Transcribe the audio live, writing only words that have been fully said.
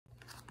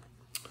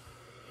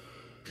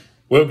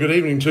Well, good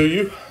evening to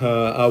you.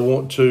 I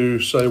want to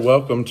say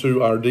welcome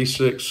to our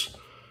D6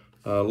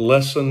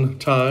 lesson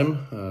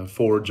time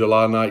for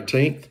July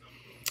 19th.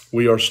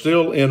 We are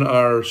still in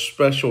our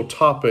special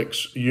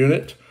topics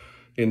unit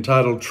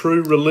entitled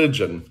True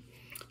Religion.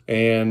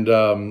 And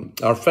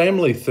our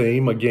family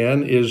theme,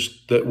 again,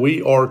 is that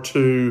we are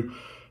to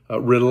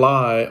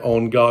rely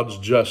on God's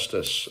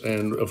justice.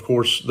 And of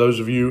course, those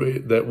of you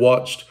that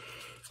watched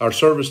our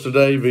service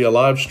today via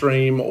live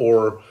stream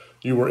or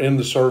you were in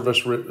the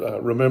service,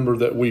 remember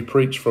that we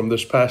preached from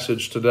this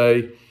passage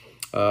today.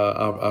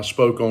 I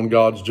spoke on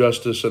God's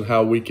justice and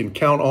how we can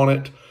count on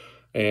it.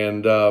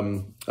 And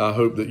I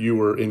hope that you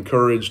were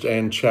encouraged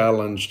and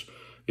challenged.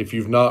 If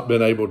you've not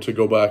been able to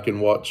go back and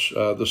watch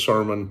the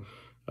sermon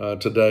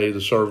today, the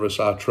service,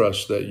 I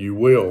trust that you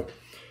will.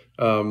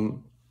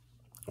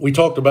 We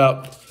talked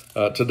about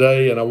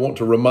today, and I want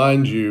to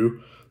remind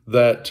you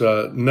that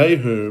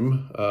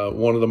Nahum,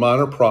 one of the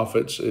minor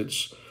prophets,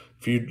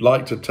 if you'd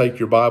like to take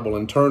your Bible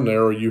and turn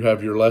there, or you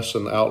have your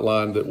lesson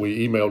outlined that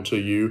we emailed to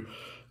you,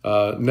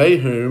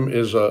 Nahum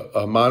is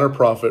a minor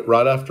prophet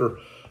right after,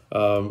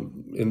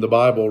 in the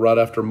Bible, right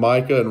after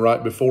Micah and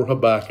right before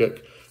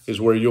Habakkuk is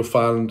where you'll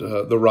find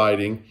the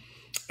writing.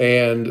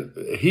 And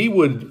he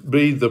would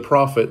be the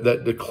prophet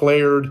that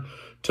declared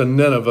to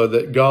Nineveh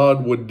that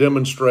God would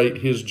demonstrate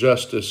his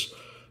justice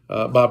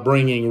by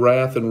bringing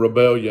wrath and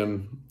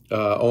rebellion,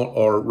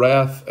 or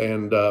wrath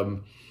and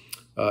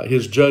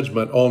his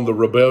judgment on the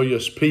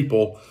rebellious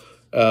people,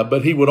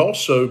 but he would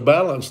also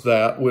balance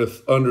that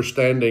with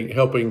understanding,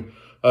 helping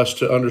us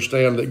to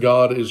understand that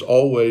God is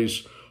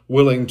always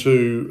willing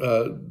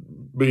to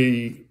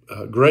be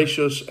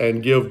gracious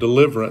and give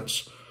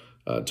deliverance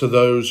to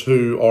those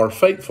who are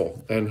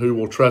faithful and who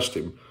will trust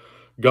him.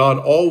 God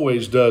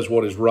always does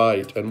what is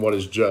right and what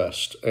is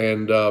just,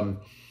 and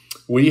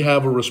we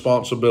have a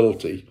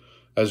responsibility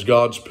as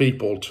God's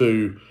people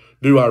to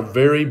do our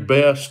very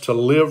best to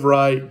live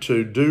right,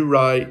 to do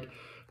right,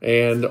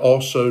 and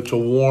also to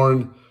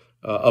warn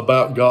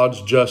about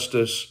God's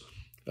justice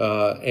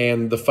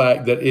and the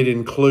fact that it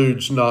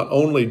includes not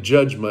only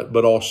judgment,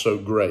 but also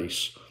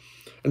grace.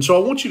 And so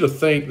I want you to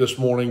think this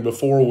morning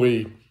before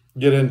we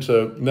get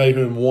into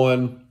Nahum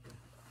 1,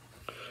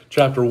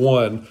 chapter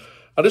 1.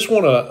 I just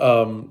want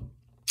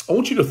to, I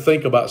want you to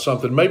think about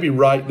something. Maybe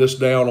write this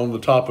down on the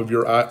top of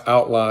your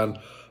outline.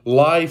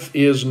 Life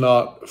is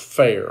not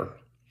fair.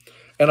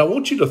 And I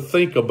want you to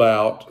think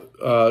about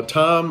a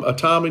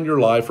time in your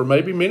life, or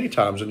maybe many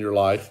times in your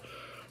life,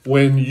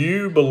 when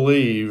you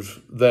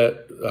believe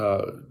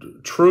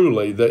that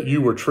truly that you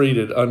were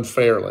treated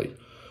unfairly,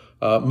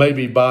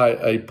 maybe by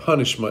a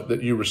punishment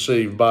that you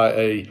received by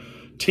a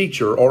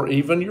teacher or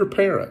even your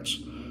parents,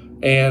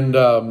 and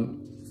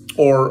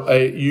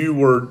you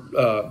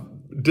were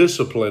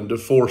disciplined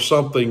for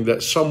something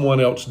that someone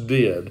else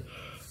did,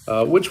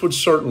 which would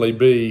certainly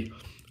be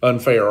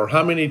unfair. Or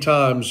how many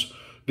times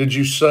did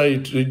you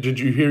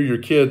hear your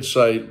kids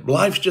say,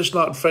 life's just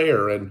not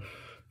fair? And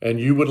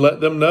you would let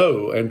them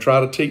know and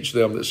try to teach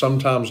them that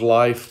sometimes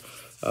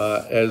life,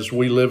 as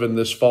we live in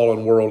this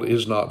fallen world,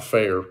 is not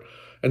fair.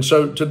 And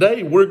so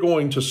today we're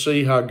going to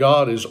see how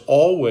God is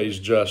always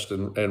just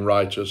and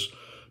righteous,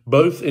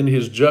 both in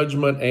his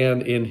judgment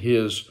and in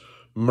his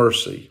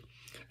mercy.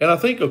 And I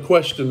think a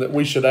question that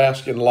we should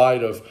ask in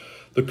light of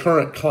the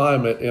current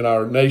climate in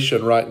our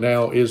nation right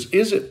now is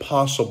it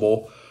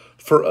possible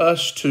for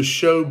us to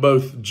show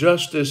both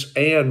justice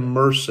and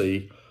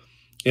mercy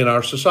in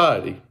our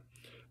society?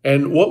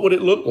 And what would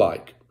it look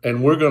like?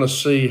 And we're going to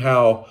see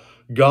how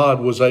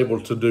God was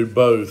able to do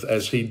both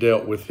as he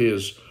dealt with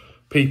his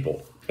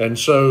people. And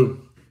so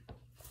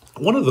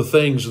one of the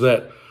things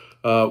that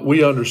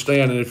we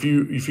understand, and if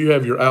you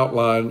have your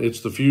outline,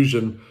 it's the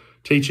Fusion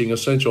Teaching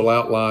Essential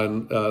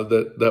Outline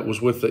that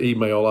was with the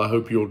email. I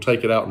hope you'll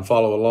take it out and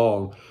follow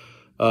along.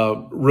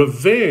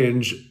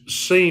 Revenge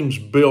seems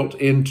built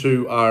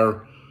into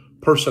our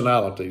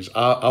personalities.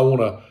 I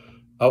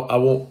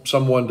want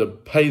someone to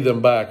pay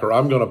them back, or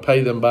I'm going to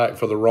pay them back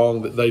for the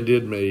wrong that they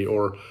did me,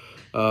 or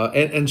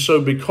and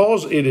so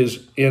because it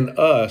is in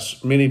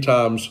us many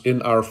times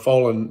in our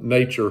fallen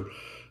nature,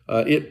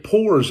 it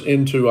pours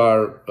into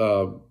our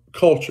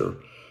culture.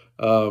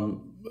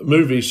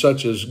 Movies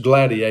such as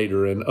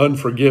Gladiator and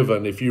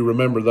Unforgiven, if you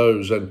remember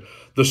those, and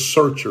The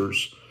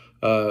Searchers.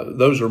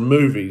 Those are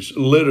movies.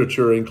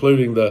 Literature,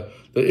 including the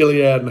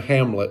Iliad and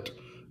Hamlet.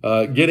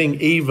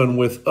 Getting even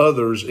with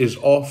others is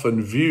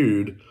often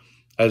viewed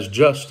as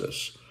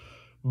justice.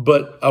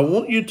 But I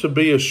want you to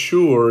be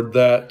assured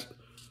that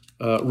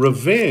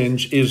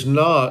revenge is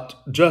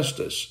not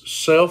justice.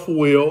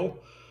 Self-will,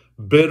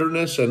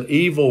 bitterness, and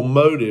evil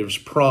motives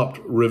prompt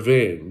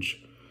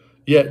revenge.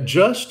 Yet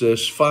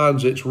justice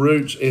finds its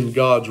roots in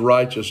God's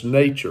righteous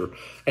nature,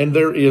 and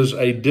there is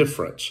a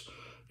difference.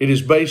 It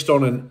is based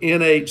on an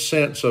innate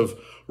sense of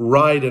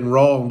right and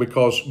wrong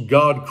because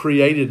God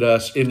created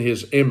us in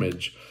his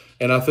image.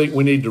 And I think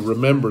we need to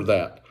remember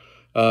that.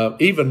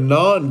 Even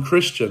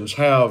non-Christians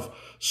have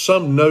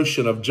some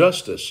notion of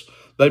justice.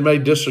 They may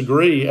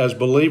disagree, as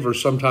believers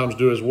sometimes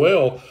do as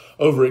well,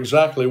 over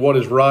exactly what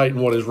is right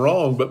and what is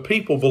wrong, but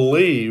people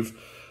believe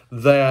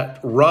that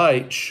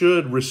right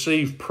should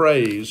receive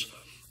praise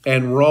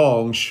and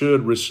wrong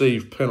should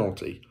receive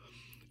penalty.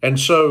 And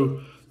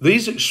so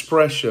these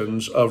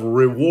expressions of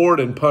reward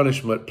and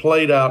punishment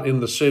played out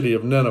in the city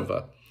of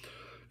Nineveh.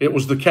 It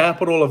was the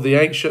capital of the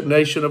ancient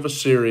nation of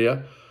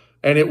Assyria,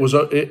 and it was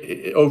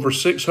over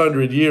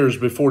 600 years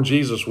before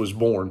Jesus was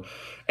born.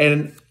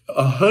 And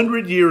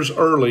 100 years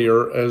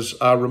earlier, as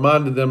I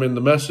reminded them in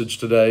the message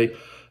today,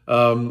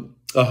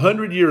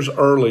 100 years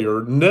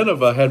earlier,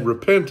 Nineveh had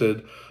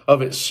repented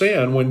of its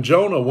sin when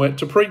Jonah went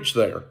to preach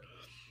there.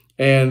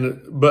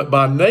 But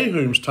by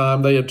Nahum's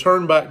time, they had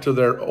turned back to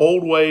their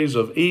old ways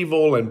of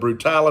evil and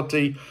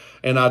brutality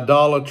and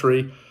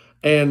idolatry.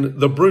 And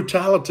the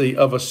brutality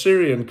of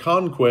Assyrian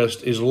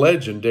conquest is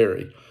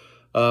legendary.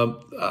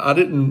 I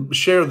didn't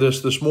share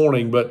this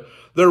morning, but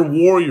their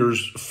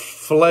warriors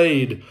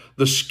flayed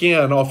the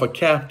skin off of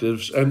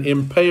captives and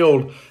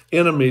impaled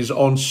enemies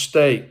on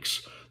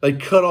stakes. They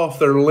cut off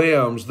their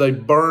limbs. They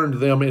burned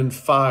them in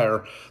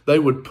fire. They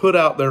would put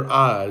out their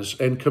eyes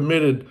and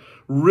committed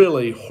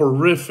really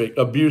horrific,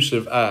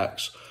 abusive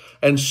acts.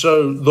 And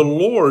so the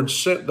Lord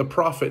sent the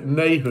prophet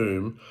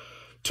Nahum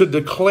to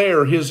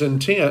declare his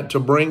intent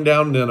to bring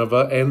down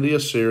Nineveh and the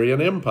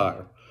Assyrian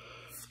Empire.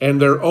 And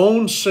their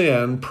own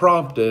sin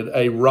prompted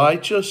a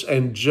righteous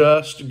and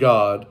just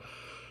God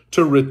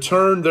to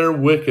return their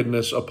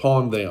wickedness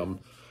upon them.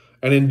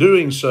 And in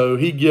doing so,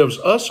 he gives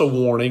us a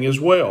warning as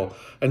well.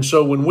 And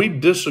so when we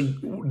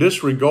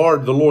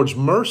disregard the Lord's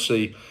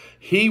mercy,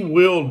 he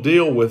will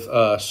deal with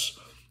us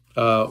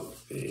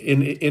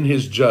in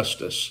his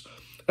justice.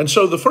 And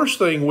so the first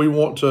thing we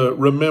want to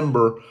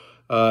remember,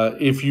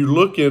 if you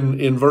look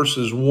in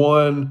verses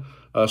 1,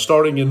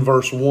 starting in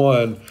verse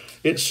 1,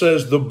 it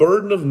says, the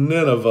burden of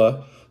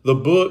Nineveh, the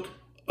book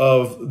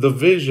of the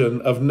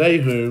vision of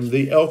Nahum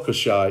the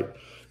Elkoshite.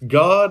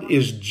 God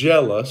is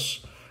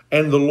jealous,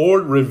 and the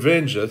Lord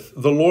revengeth.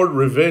 The Lord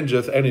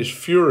revengeth and is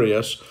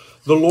furious.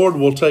 The Lord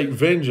will take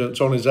vengeance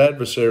on his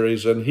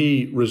adversaries, and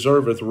he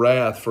reserveth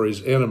wrath for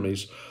his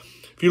enemies.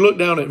 If you look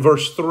down at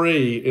verse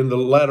 3, in the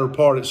latter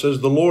part, it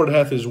says, the Lord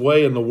hath his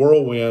way in the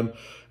whirlwind,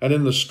 and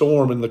in the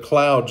storm, and the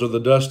clouds are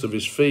the dust of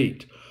his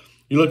feet.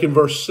 You look in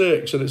verse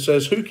 6, and it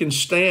says, who can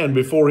stand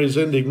before his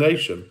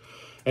indignation,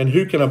 and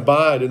who can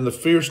abide in the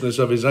fierceness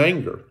of his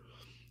anger?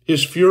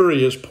 His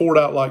fury is poured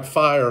out like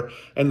fire,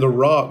 and the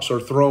rocks are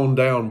thrown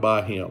down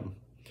by him.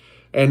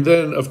 And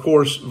then, of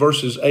course,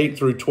 verses 8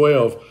 through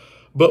 12,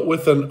 but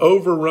with an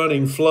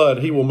overrunning flood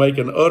he will make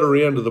an utter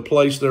end of the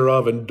place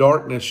thereof, and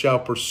darkness shall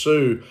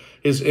pursue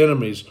his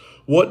enemies.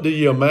 What do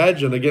you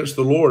imagine against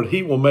the Lord?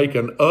 He will make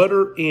an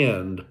utter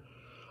end.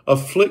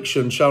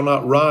 Affliction shall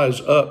not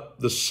rise up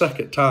the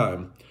second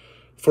time.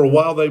 For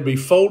while they be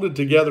folded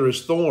together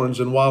as thorns,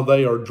 and while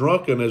they are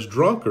drunken as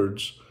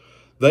drunkards,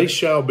 they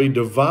shall be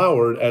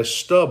devoured as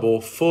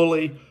stubble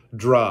fully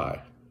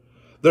dry.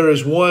 There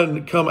is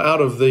one come out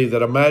of thee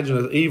that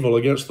imagineth evil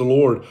against the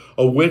Lord,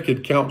 a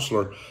wicked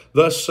counselor.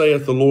 Thus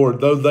saith the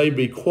Lord, though they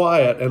be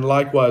quiet and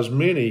likewise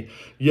many,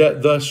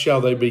 yet thus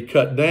shall they be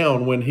cut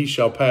down when he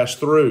shall pass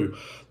through.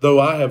 Though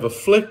I have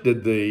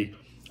afflicted thee,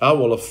 I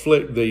will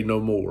afflict thee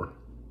no more.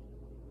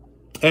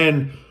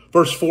 And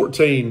verse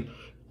 14,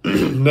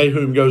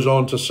 Nahum goes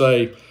on to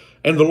say,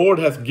 and the Lord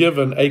hath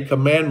given a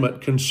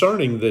commandment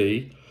concerning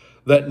thee,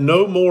 that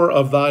no more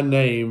of thy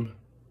name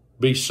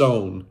be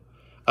sown.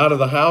 Out of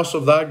the house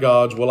of thy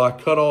gods will I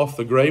cut off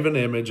the graven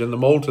image and the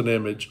molten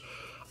image.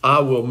 I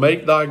will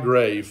make thy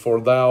grave,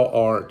 for thou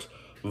art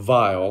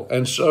vile.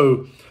 And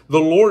so the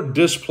Lord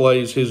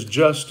displays his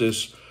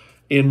justice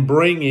in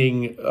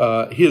bringing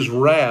his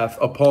wrath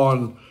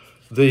upon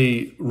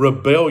the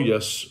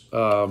rebellious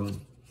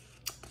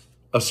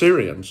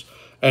Assyrians.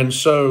 And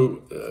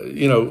so,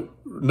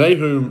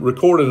 Nahum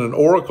recorded an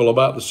oracle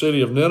about the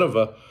city of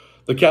Nineveh,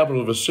 the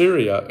capital of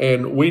Assyria,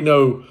 and we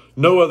know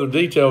no other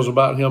details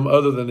about him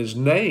other than his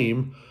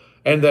name,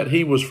 and that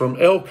he was from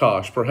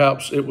Elkosh.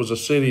 Perhaps it was a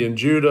city in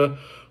Judah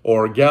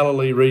or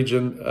Galilee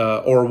region,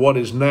 or what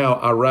is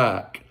now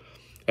Iraq.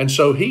 And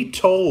so he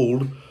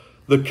told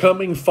the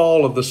coming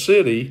fall of the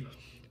city,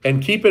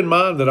 and keep in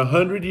mind that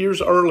 100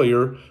 years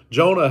earlier,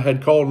 Jonah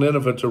had called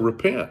Nineveh to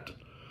repent.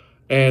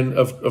 And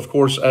of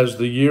course, as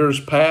the years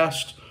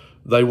passed,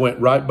 they went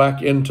right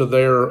back into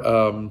their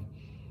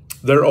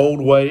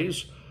old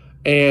ways.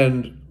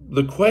 And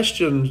the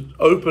question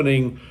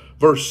opening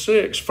verse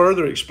 6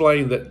 further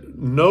explained that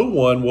no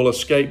one will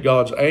escape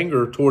God's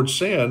anger towards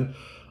sin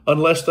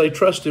unless they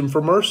trust him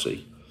for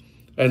mercy.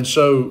 And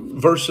so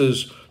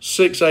verses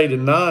 6, 8,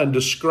 and 9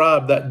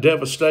 describe that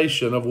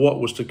devastation of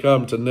what was to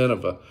come to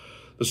Nineveh.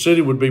 The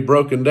city would be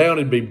broken down,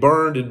 it'd be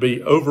burned, it'd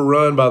be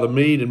overrun by the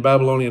Mede and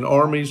Babylonian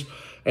armies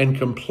and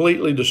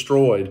completely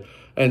destroyed.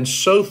 And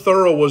so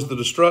thorough was the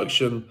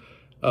destruction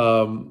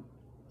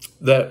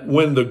that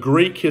when the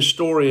Greek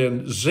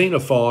historian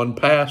Xenophon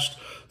passed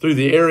through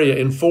the area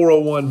in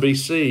 401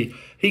 BC,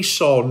 he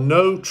saw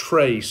no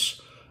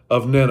trace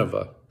of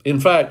Nineveh. In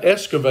fact,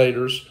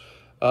 excavators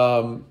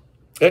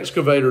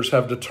excavators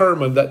have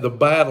determined that the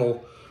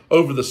battle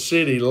over the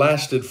city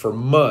lasted for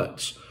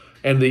months,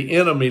 and the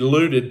enemy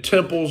looted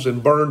temples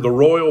and burned the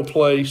royal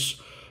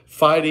place.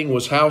 Fighting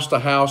was house to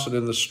house and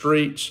in the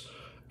streets.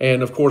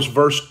 And of course,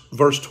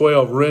 verse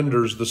 12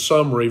 renders the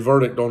summary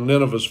verdict on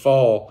Nineveh's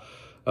fall.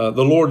 The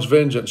Lord's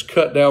vengeance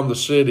cut down the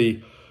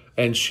city,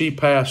 and she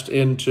passed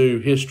into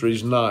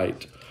history's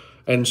night.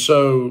 And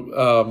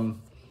so,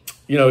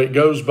 it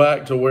goes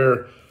back to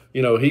where,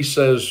 he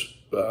says,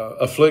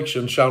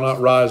 affliction shall not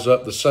rise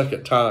up the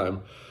second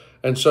time.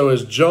 And so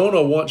as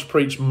Jonah once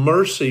preached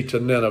mercy to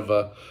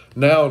Nineveh,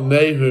 now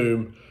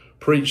Nahum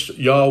preached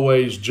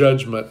Yahweh's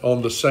judgment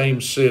on the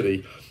same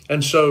city.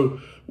 And so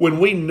when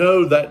we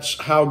know that's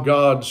how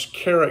God's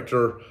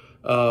character,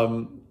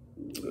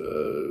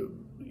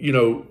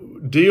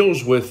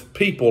 deals with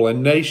people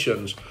and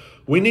nations,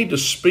 we need to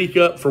speak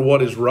up for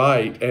what is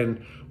right,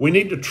 and we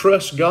need to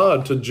trust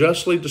God to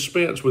justly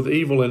dispense with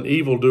evil and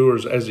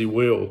evildoers as He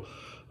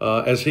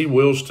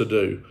wills to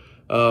do.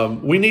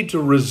 We need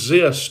to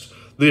resist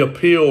the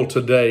appeal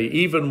today,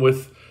 even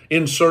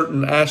in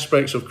certain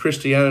aspects of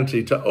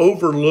Christianity, to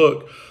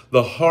overlook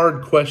the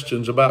hard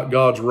questions about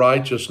God's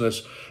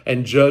righteousness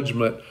and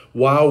judgment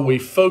while we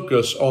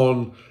focus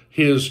on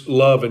His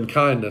love and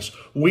kindness.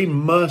 We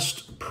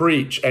must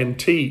preach and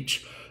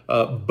teach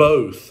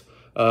both,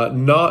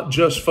 not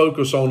just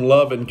focus on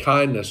love and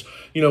kindness.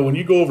 When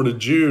you go over to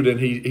Jude and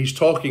he's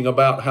talking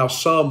about how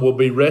some will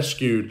be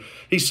rescued,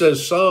 he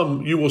says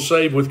some you will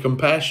save with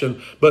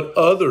compassion, but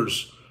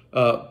others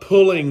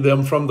pulling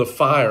them from the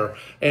fire.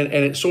 And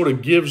it sort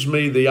of gives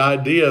me the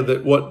idea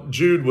that what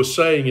Jude was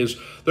saying is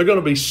there are going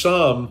to be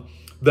some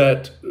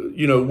that,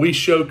 we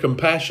show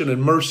compassion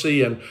and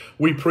mercy, and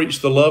we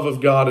preach the love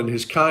of God and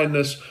His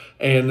kindness,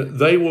 and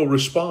they will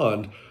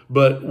respond.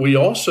 But we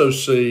also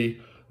see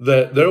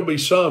that there'll be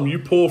some you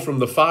pull from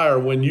the fire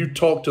when you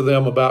talk to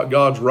them about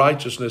God's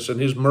righteousness and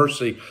His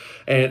mercy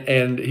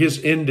and His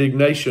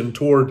indignation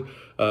toward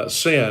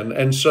sin.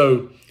 And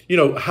so,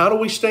 how do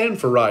we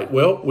stand for right?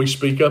 Well, we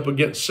speak up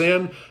against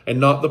sin and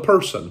not the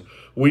person.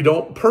 We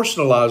don't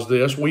personalize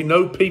this. We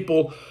know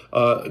people,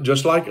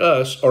 just like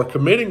us, are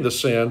committing the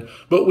sin,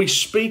 but we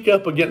speak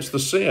up against the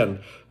sin,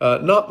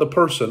 not the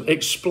person.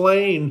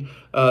 Explain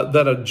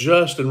that a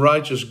just and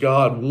righteous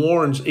God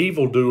warns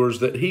evildoers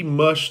that He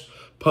must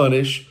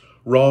punish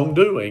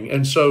wrongdoing.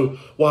 And so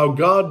while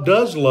God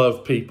does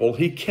love people,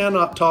 He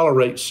cannot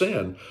tolerate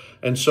sin.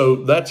 And so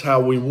that's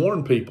how we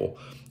warn people.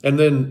 And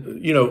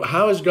then,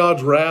 how is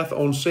God's wrath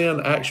on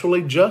sin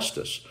actually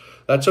justice?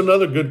 That's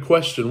another good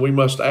question we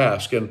must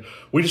ask. And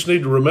we just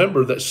need to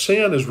remember that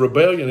sin is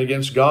rebellion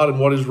against God and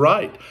what is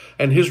right.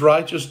 And His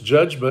righteous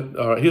judgment,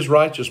 His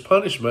righteous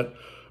punishment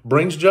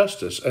brings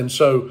justice. And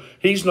so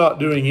He's not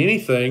doing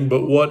anything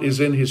but what is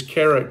in His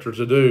character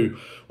to do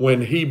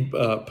when He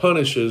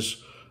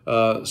punishes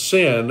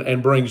sin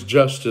and brings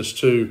justice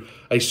to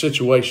a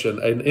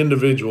situation, an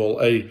individual,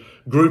 a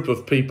group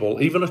of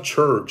people, even a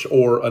church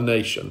or a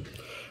nation.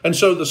 And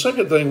so the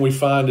second thing we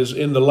find is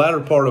in the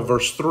latter part of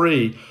verse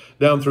 3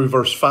 down through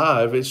verse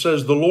 5, it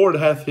says, "The Lord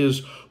hath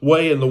His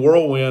way in the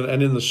whirlwind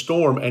and in the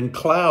storm, and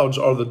clouds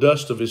are the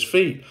dust of His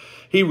feet.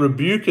 He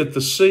rebuketh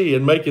the sea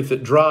and maketh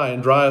it dry,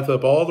 and drieth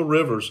up all the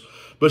rivers.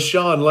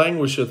 Bashan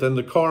languisheth,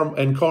 and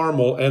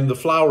Carmel and the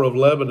flower of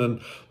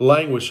Lebanon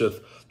languisheth.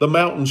 The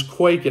mountains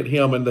quake at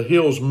Him, and the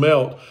hills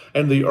melt,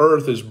 and the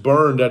earth is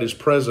burned at His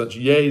presence,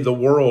 yea, the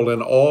world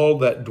and all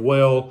that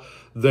dwell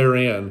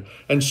therein."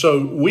 And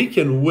so we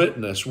can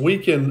witness, we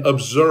can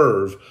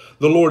observe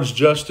the Lord's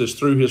justice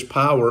through His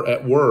power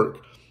at work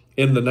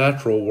in the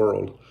natural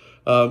world.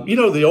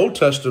 The Old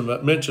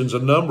Testament mentions a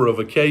number of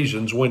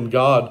occasions when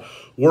God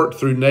worked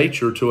through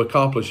nature to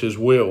accomplish His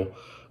will.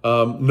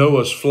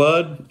 Noah's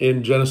flood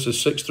in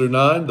Genesis 6 through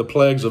 9, the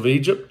plagues of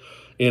Egypt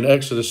in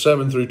Exodus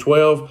 7 through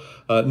 12,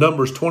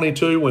 Numbers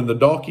 22 when the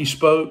donkey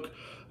spoke,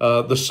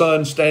 the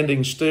sun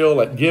standing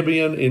still at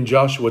Gibeon in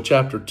Joshua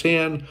chapter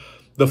 10,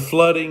 the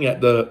flooding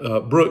at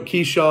the brook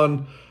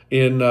Kishon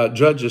in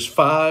Judges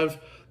 5,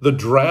 the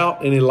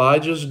drought in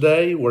Elijah's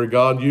day where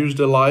God used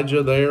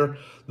Elijah there,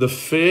 the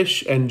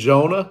fish and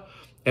Jonah,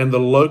 and the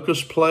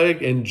locust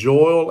plague in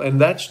Joel, and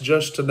that's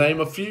just to name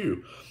a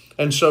few.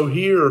 And so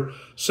here,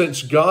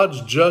 since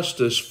God's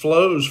justice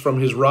flows from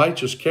His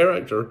righteous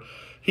character,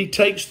 He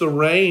takes the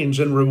reins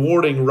in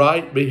rewarding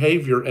right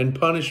behavior and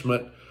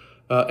punishment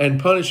and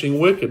punishing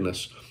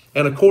wickedness.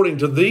 And according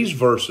to these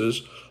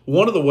verses,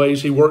 one of the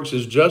ways He works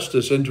His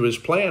justice into His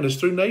plan is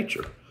through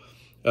nature.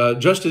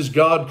 Just as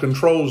God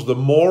controls the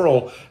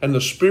moral and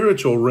the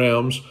spiritual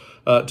realms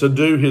to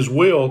do His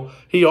will,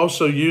 He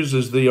also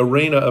uses the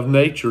arena of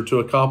nature to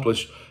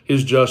accomplish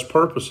His just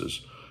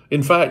purposes.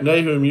 In fact,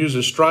 Nahum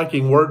uses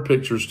striking word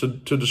pictures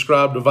to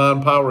describe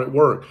divine power at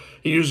work.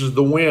 He uses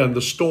the wind,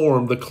 the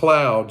storm, the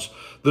clouds,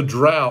 the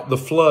drought, the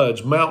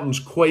floods, mountains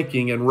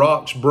quaking and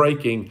rocks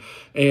breaking,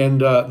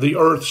 and the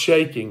earth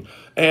shaking.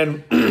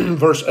 And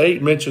verse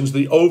 8 mentions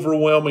the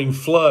overwhelming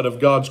flood of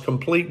God's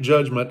complete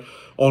judgment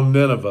on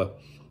Nineveh.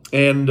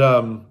 And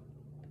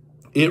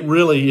it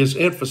really is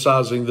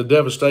emphasizing the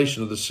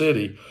devastation of the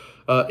city.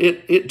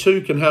 it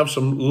too can have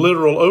some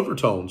literal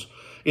overtones.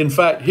 In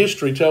fact,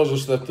 history tells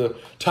us that the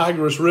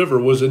Tigris River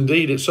was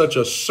indeed at such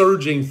a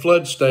surging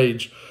flood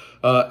stage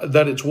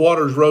that its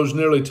waters rose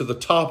nearly to the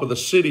top of the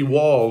city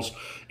walls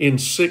in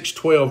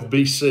 612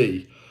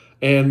 BC.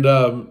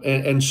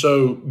 And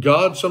so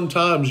God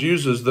sometimes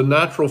uses the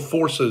natural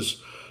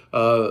forces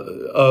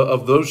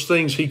of those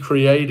things he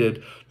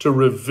created to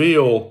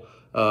reveal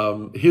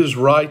his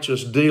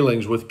righteous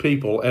dealings with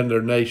people and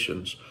their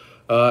nations.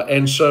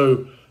 And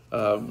so,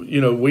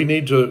 we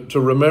need to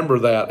remember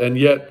that. And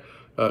yet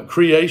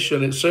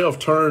creation itself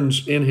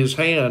turns in his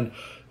hand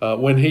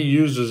when he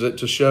uses it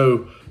to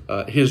show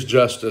his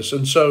justice.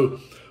 And so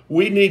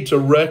we need to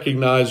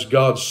recognize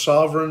God's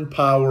sovereign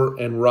power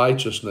and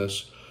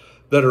righteousness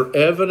that are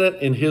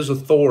evident in his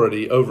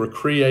authority over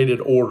created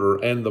order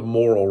and the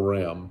moral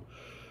realm.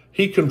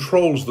 He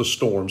controls the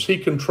storms. He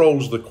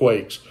controls the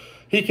quakes.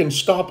 He can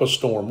stop a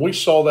storm. We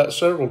saw that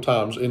several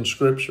times in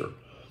Scripture.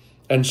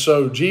 And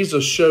so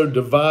Jesus showed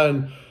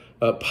divine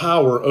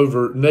power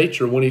over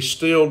nature when he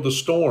stilled the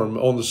storm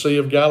on the Sea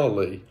of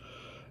Galilee.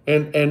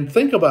 And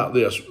think about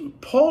this.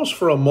 Pause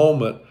for a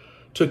moment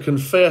to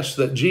confess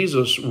that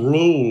Jesus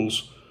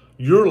rules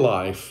your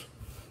life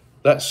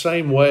that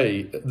same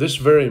way, this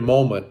very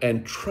moment,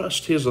 and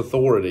trust his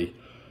authority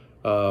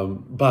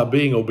by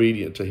being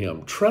obedient to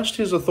him. Trust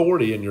his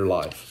authority in your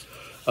life.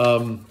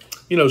 Some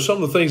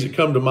of the things that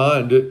come to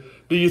mind, do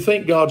you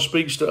think God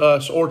speaks to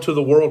us or to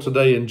the world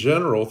today in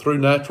general through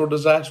natural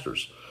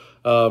disasters?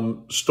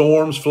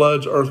 Storms,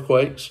 floods,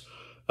 earthquakes.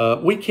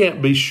 We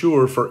can't be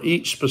sure for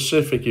each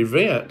specific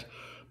event,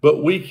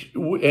 but we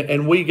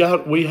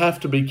have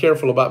to be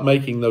careful about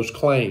making those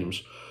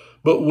claims.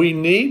 But we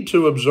need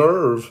to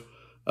observe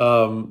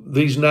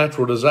these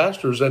natural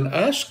disasters and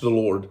ask the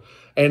Lord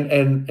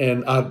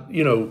and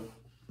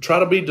try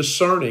to be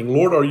discerning.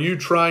 Lord, are you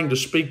trying to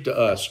speak to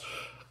us?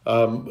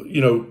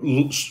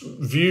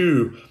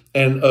 View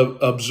and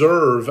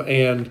observe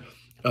and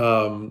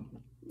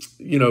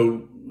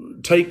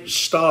take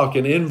stock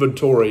and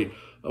inventory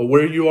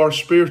where you are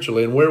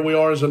spiritually and where we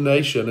are as a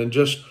nation, and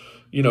just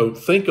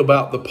think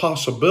about the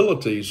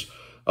possibilities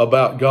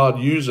about God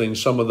using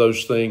some of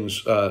those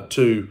things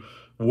to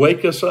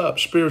wake us up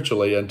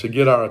spiritually and to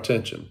get our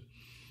attention.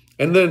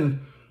 And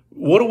then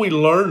what do we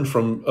learn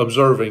from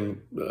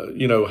observing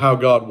how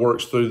God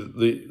works through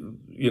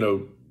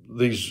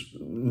these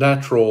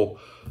natural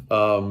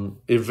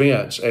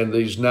events and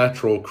these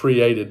natural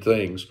created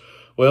things?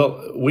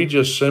 Well, we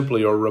just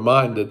simply are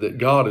reminded that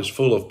God is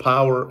full of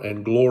power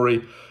and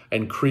glory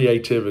and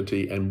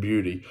creativity and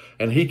beauty.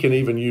 And he can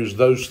even use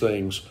those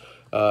things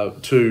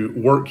to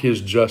work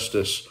his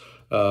justice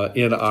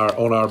on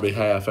our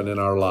behalf and in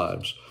our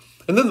lives.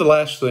 And then the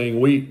last thing,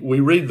 we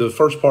read the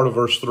first part of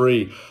verse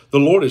 3, the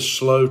Lord is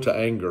slow to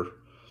anger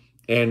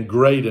and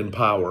great in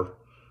power.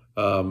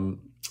 And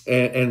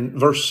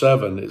verse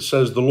 7, it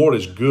says, the Lord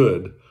is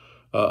good,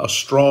 a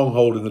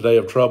stronghold in the day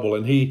of trouble,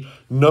 and he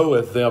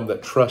knoweth them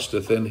that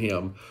trusteth in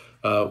him.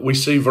 We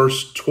see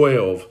verse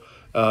 12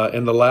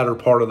 in the latter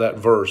part of that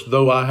verse,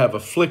 though I have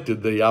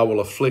afflicted thee, I will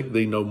afflict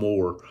thee no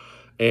more.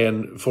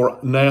 And for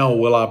now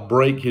will I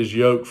break his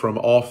yoke from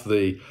off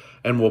thee,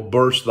 and will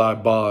burst thy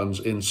bonds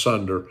in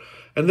sunder.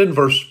 And then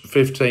verse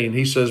 15,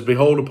 he says,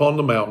 behold upon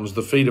the mountains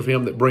the feet of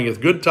him that bringeth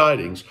good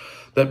tidings,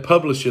 that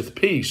publisheth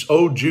peace.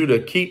 O Judah,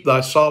 keep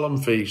thy solemn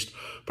feast,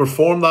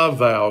 perform thy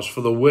vows, for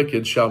the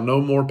wicked shall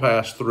no more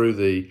pass through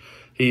thee.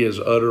 He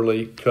is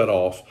utterly cut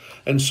off.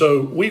 And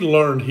so we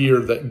learn here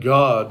that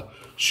God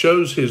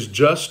shows his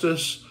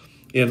justice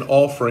in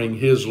offering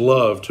his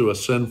love to a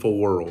sinful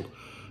world.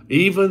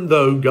 Even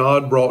though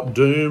God brought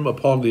doom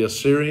upon the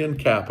Assyrian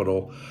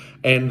capital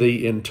and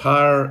the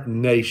entire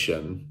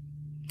nation,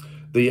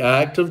 the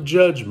act of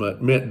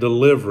judgment meant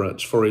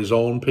deliverance for his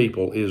own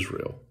people,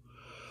 Israel.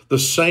 The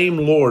same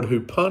Lord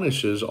who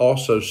punishes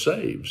also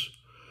saves.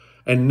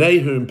 And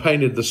Nahum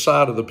painted the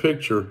side of the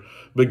picture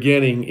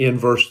beginning in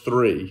verse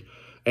 3.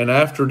 And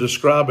after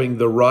describing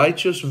the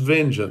righteous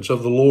vengeance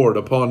of the Lord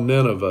upon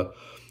Nineveh,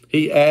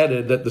 he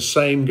added that the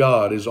same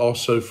God is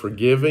also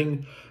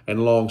forgiving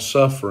and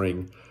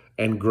long-suffering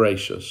and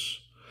gracious.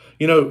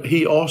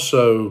 He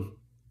also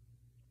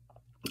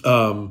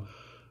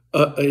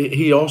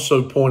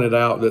pointed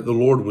out that the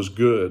Lord was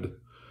good.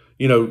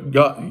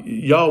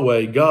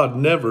 God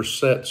never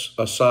sets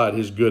aside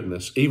his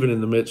goodness, even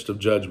in the midst of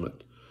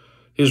judgment.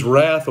 His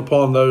wrath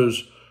upon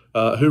those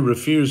who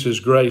refuse his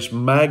grace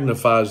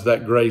magnifies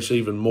that grace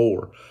even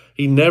more.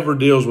 He never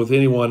deals with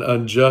anyone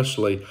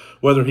unjustly,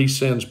 whether he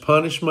sends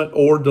punishment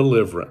or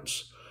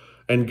deliverance.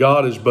 And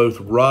God is both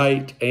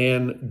right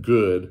and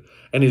good.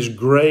 And his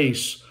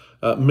grace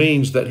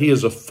means that he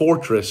is a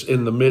fortress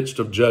in the midst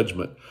of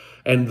judgment.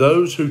 And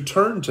those who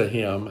turn to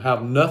him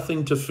have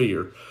nothing to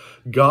fear.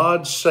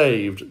 God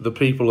saved the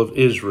people of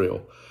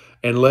Israel.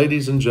 And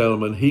ladies and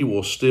gentlemen, he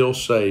will still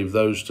save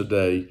those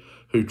today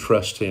who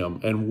trust him.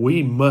 And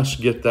we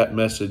must get that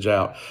message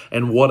out.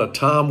 And what a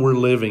time we're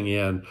living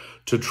in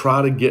to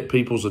try to get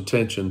people's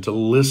attention, to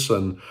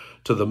listen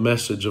to the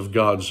message of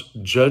God's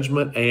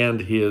judgment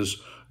and his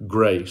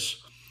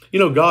grace. You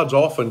know, God's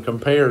often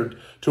compared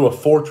to a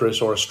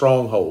fortress or a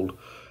stronghold,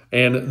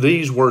 and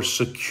these were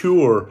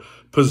secure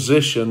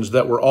positions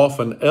that were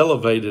often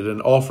elevated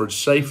and offered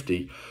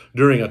safety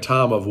during a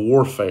time of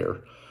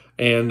warfare.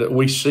 And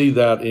we see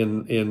that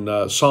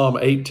in Psalm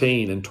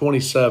 18 and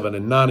 27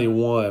 and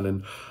 91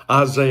 and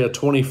Isaiah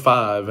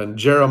 25 and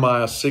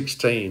Jeremiah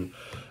 16.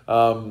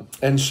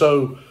 And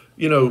so,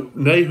 you know,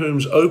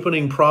 Nahum's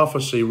opening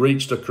prophecy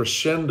reached a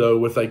crescendo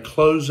with a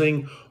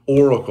closing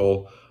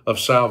oracle of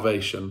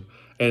salvation.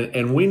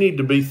 And we need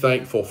to be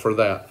thankful for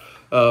that.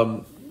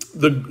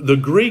 The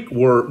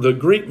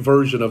Greek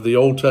version of the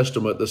Old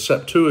Testament, the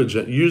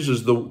Septuagint,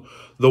 uses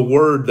the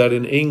word that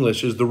in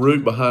English is the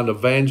root behind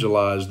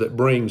evangelize, that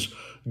brings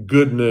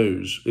good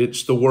news.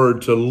 It's the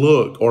word to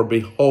look or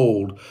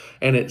behold,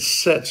 and it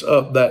sets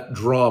up that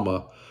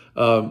drama.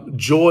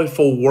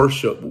 Joyful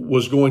worship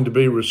was going to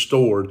be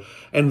restored,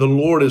 and the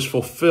Lord is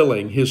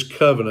fulfilling his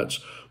covenants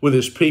with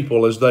his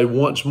people as they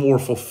once more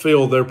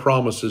fulfill their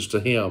promises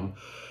to him.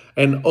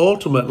 And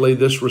ultimately,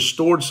 this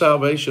restored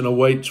salvation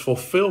awaits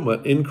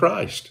fulfillment in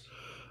Christ.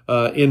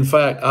 In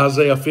fact,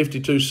 Isaiah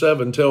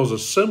 52:7 tells a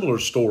similar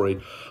story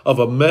of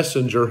a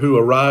messenger who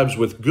arrives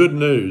with good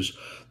news,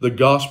 the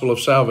gospel of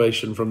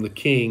salvation from the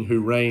King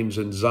who reigns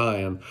in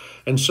Zion.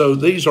 And so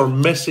these are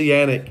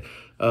messianic,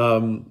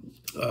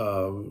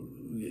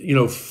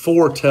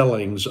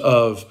 foretellings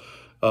of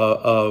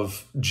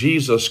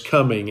Jesus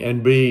coming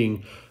and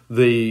being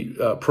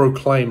the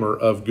proclaimer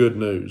of good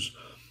news.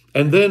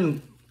 And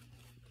then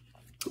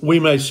we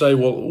may say,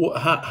 well,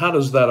 how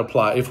does that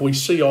apply? If we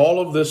see all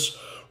of this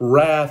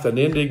wrath and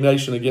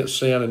indignation against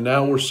sin, and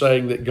now we're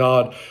saying that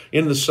God,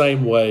 in the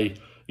same way,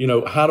 you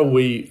know, how do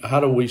we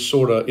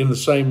sort of, in the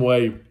same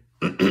way,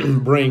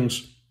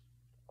 brings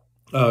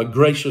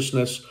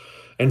graciousness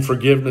and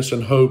forgiveness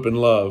and hope and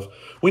love?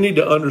 We need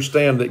to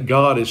understand that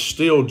God is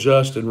still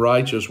just and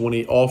righteous when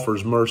he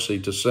offers mercy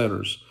to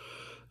sinners,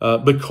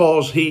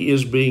 because he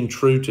is being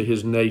true to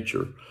his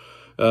nature.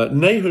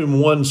 Nahum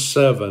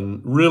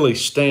 1:7 really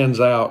stands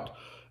out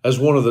as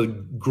one of the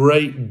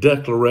great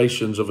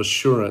declarations of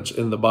assurance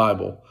in the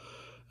Bible.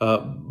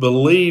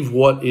 Believe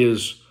what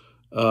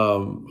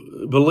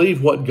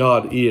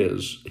God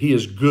is. He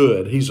is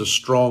good. He's a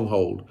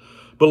stronghold.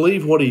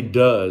 Believe what he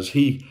does.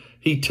 He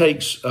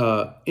takes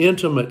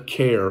intimate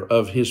care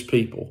of his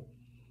people.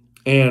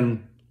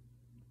 And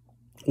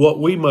what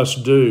we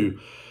must do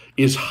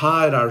is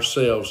hide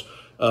ourselves,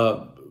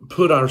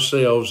 put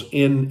ourselves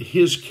in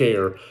his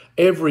care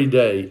every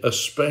day,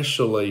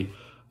 especially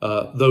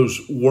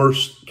those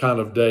worst kind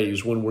of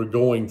days when we're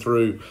going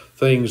through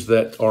things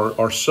that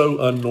are so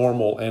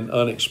unnormal and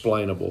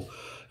unexplainable.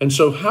 And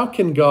so how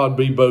can God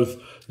be both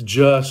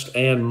just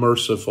and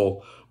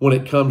merciful when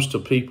it comes to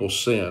people's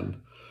sin?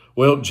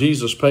 Well,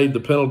 Jesus paid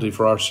the penalty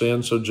for our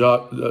sin, so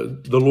the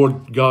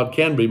Lord God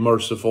can be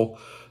merciful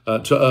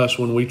to us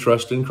when we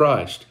trust in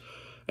Christ.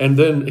 And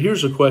then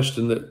here's a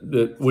question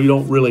that we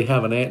don't really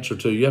have an answer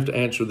to. You have to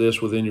answer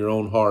this within your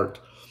own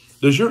heart.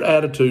 Does your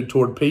attitude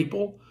toward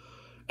people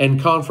and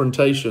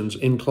confrontations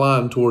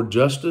incline toward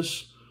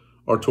justice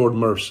or toward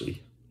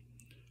mercy?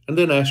 And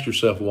then ask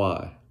yourself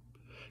why.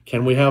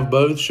 Can we have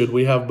both? Should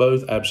we have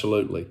both?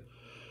 Absolutely.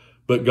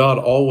 But God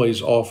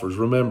always offers.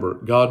 Remember,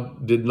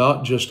 God did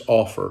not just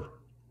offer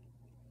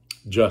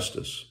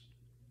justice.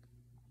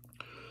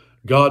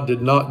 God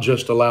did not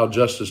just allow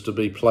justice to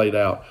be played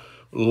out.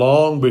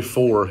 Long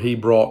before he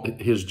brought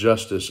his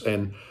justice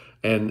and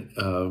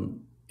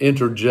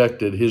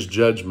interjected his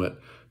judgment,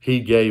 he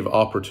gave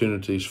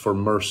opportunities for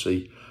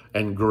mercy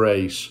and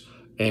grace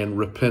and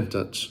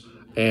repentance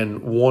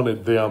and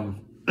wanted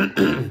them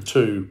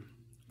to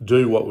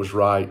do what was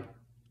right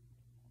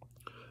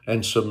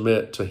and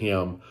submit to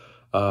him.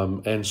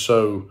 And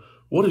so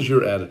what does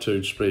your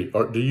attitude speak?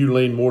 Or do you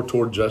lean more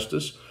toward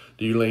justice?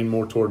 Do you lean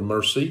more toward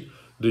mercy?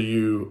 Do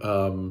you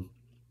have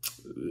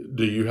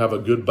a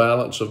good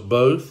balance of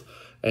both?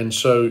 And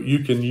so you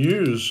can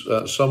use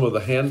some of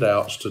the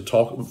handouts to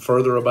talk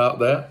further about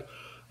that.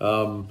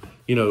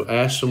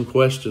 Ask some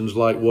questions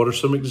like, what are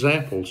some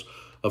examples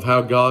of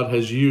how God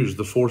has used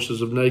the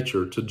forces of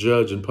nature to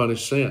judge and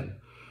punish sin?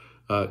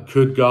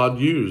 Could God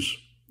use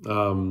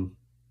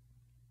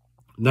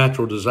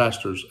natural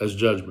disasters as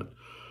judgment?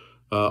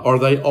 Are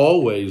they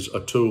always a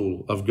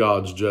tool of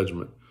God's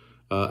judgment?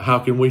 How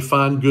can we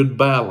find good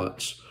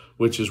balance,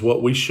 which is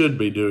what we should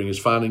be doing, is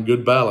finding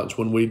good balance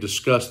when we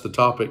discuss the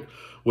topic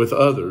with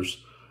others?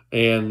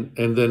 And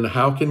then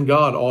how can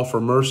God offer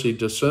mercy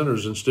to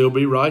sinners and still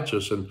be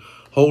righteous and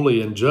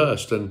holy and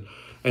just? And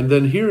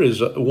then here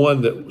is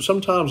one that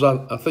sometimes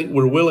I think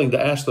we're willing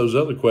to ask those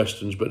other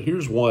questions, but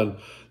here's one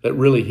that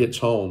really hits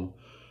home.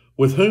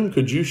 With whom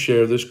could you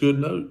share this good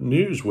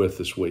news with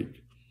this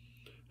week?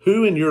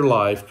 Who in your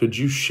life could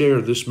you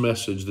share this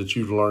message that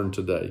you've learned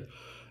today?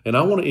 And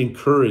I want to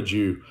encourage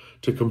you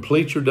to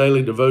complete your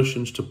daily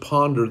devotions, to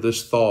ponder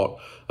this thought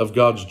of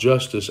God's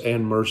justice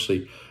and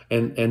mercy,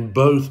 and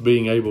both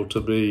being able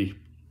to be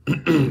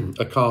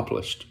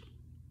accomplished.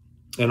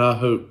 And I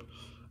hope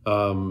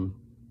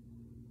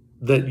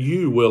that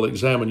you will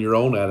examine your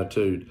own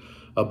attitude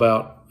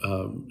about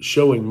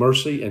showing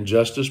mercy and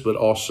justice, but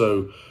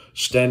also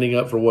standing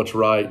up for what's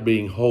right,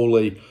 being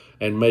holy,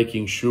 and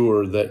making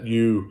sure that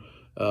you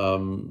are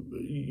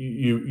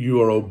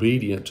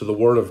obedient to the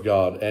Word of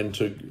God and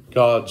to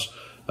God's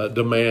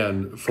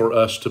demand for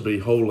us to be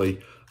holy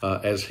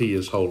as He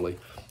is holy.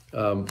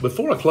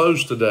 Before I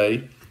close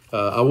today,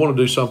 I want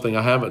to do something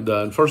I haven't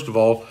done. First of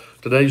all,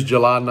 today's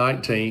July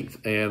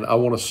 19th, and I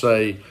want to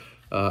say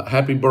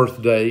happy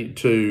birthday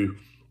to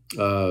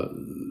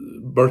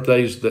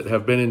birthdays that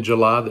have been in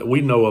July that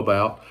we know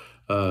about.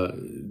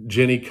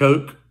 Jenny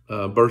Koch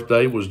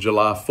birthday was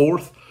July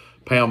 4th.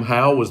 Pam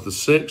Howe was the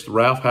 6th.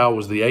 Ralph Howe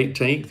was the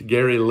 18th.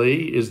 Gary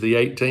Lee is the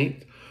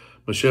 18th.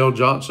 Michelle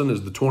Johnson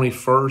is the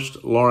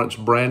 21st. Lawrence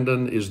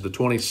Brandon is the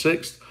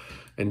 26th.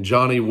 And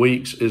Johnny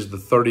Weeks is the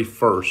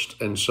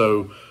 31st. And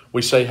so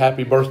we say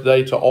happy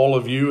birthday to all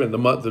of you in the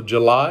month of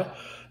July.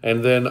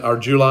 And then our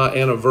July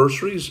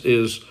anniversaries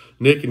is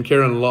Nick and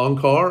Karen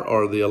Longcar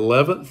are the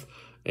 11th.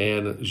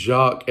 And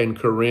Jacques and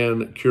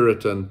Corinne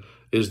Curitan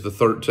is the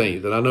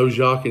 13th. And I know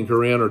Jacques and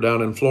Corinne are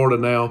down in Florida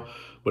now,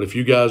 but if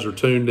you guys are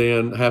tuned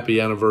in, happy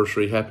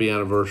anniversary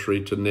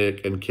to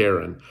Nick and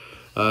Karen.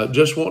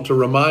 Just want to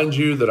remind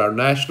you that our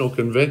national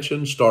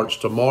convention starts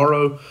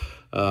tomorrow,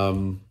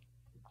 and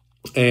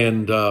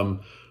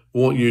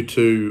want you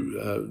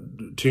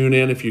to tune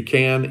in if you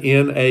can,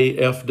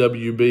 nafwb.org,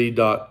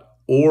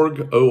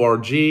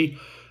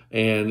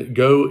 and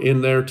go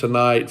in there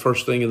tonight,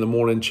 first thing in the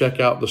morning,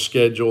 check out the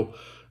schedule,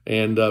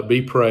 and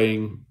be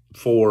praying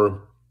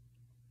for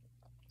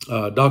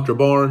Dr.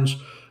 Barnes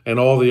and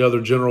all the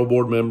other general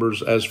board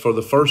members, as for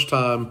the first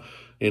time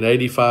in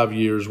 85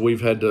 years,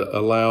 we've had to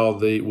allow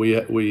we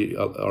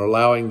are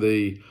allowing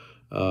the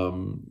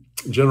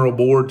general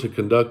board to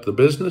conduct the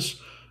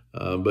business,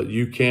 but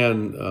you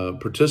can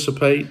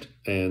participate,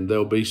 and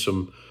there'll be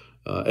some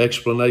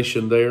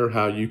explanation there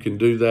how you can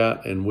do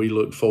that, and we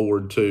look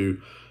forward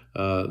to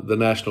the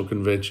national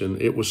convention.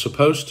 It was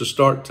supposed to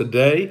start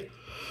today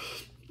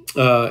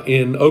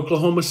in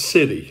Oklahoma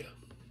City,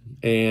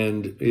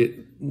 and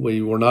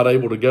we were not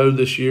able to go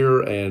this year,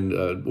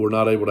 and we're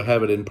not able to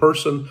have it in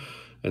person.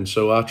 And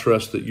so I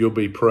trust that you'll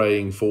be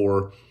praying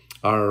for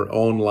our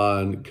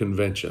online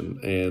convention,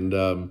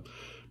 and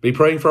be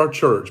praying for our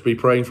church, be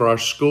praying for our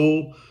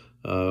school.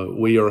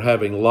 We are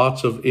having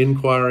lots of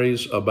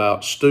inquiries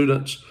about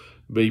students.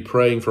 Be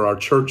praying for our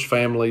church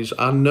families.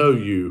 I know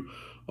you,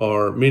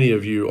 or many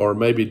of you, are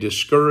maybe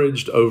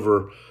discouraged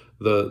over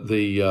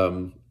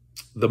the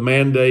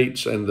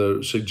mandates and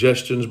the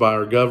suggestions by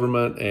our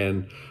government,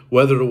 and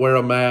whether to wear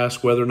a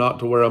mask, whether not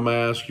to wear a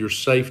mask, your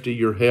safety,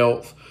 your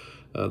health,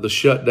 the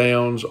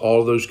shutdowns,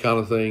 all those kind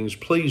of things.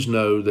 Please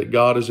know that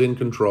God is in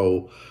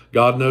control.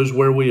 God knows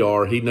where we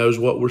are. He knows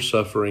what we're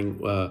suffering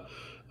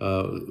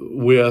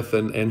with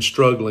and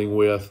struggling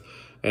with.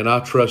 And I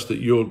trust that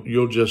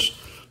you'll just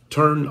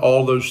turn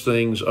all those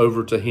things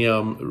over to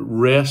Him,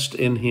 rest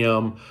in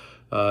Him,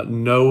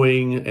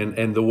 knowing,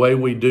 and the way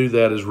we do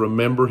that is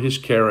remember His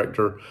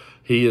character.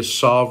 He is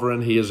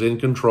sovereign. He is in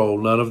control.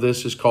 None of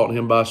this has caught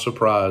Him by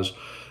surprise.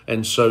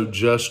 And so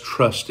just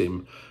trust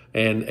Him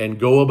and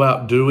go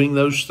about doing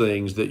those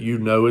things that you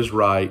know is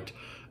right.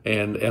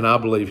 And I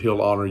believe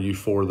He'll honor you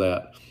for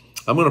that.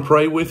 I'm going to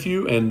pray with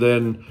you, and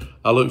then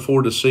I look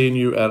forward to seeing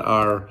you at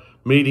our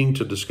meeting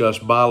to discuss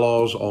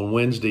bylaws on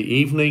Wednesday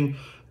evening.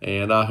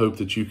 And I hope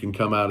that you can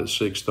come out at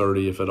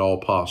 6:30 if at all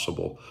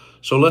possible.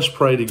 So let's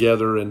pray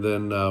together, and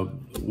then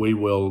we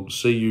will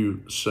see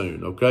you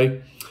soon,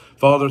 okay?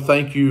 Father,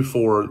 thank you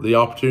for the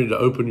opportunity to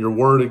open your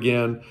word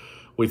again.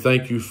 We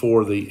thank you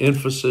for the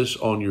emphasis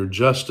on your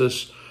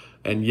justice,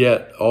 and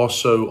yet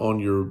also on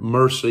your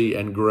mercy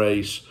and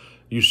grace.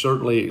 You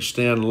certainly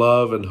extend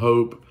love and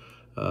hope,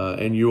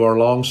 and you are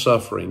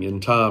long-suffering in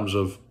times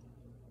of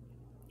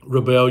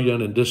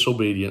rebellion and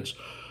disobedience.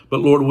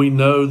 But Lord, we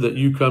know that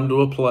you come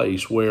to a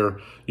place where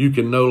you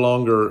can no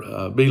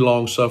longer be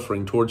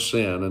long-suffering towards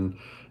sin,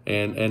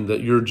 and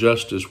that your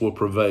justice will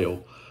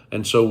prevail.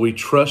 And so we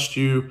trust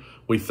you.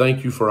 We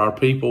thank you for our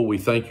people. We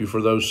thank you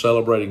for those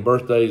celebrating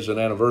birthdays and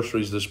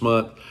anniversaries this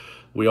month.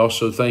 We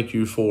also thank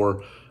you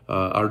for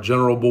our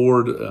general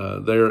board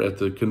there at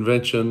the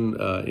convention,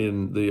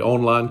 in the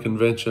online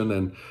convention,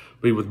 and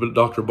be with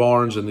Dr.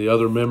 Barnes and the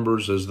other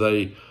members as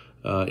they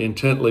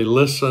intently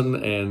listen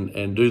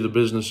and do the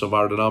business of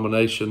our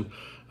denomination.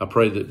 I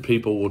pray that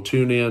people will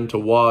tune in to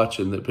watch,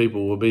 and that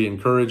people will be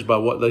encouraged by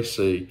what they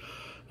see.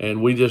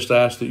 And we just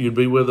ask that you'd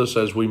be with us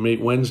as we meet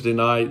Wednesday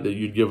night, that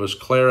you'd give us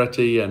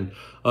clarity and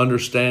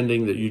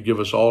understanding, that you'd give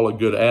us all a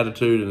good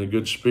attitude and a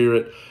good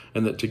spirit,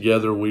 and that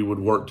together we would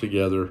work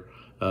together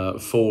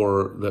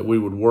that we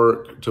would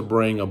work to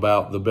bring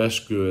about the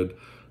best good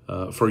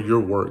for your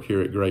work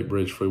here at Great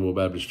Bridge Free Will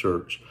Baptist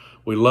Church.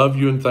 We love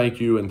you and thank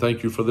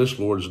you for this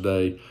Lord's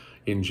Day.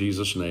 In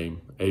Jesus'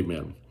 name,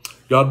 amen.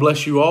 God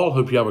bless you all.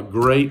 Hope you have a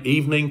great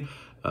evening.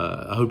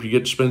 I hope you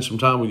get to spend some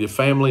time with your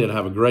family and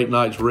have a great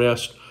night's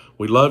rest.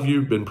 We love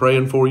you, been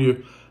praying for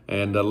you,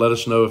 and let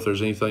us know if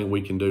there's anything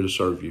we can do to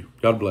serve you.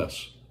 God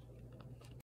bless.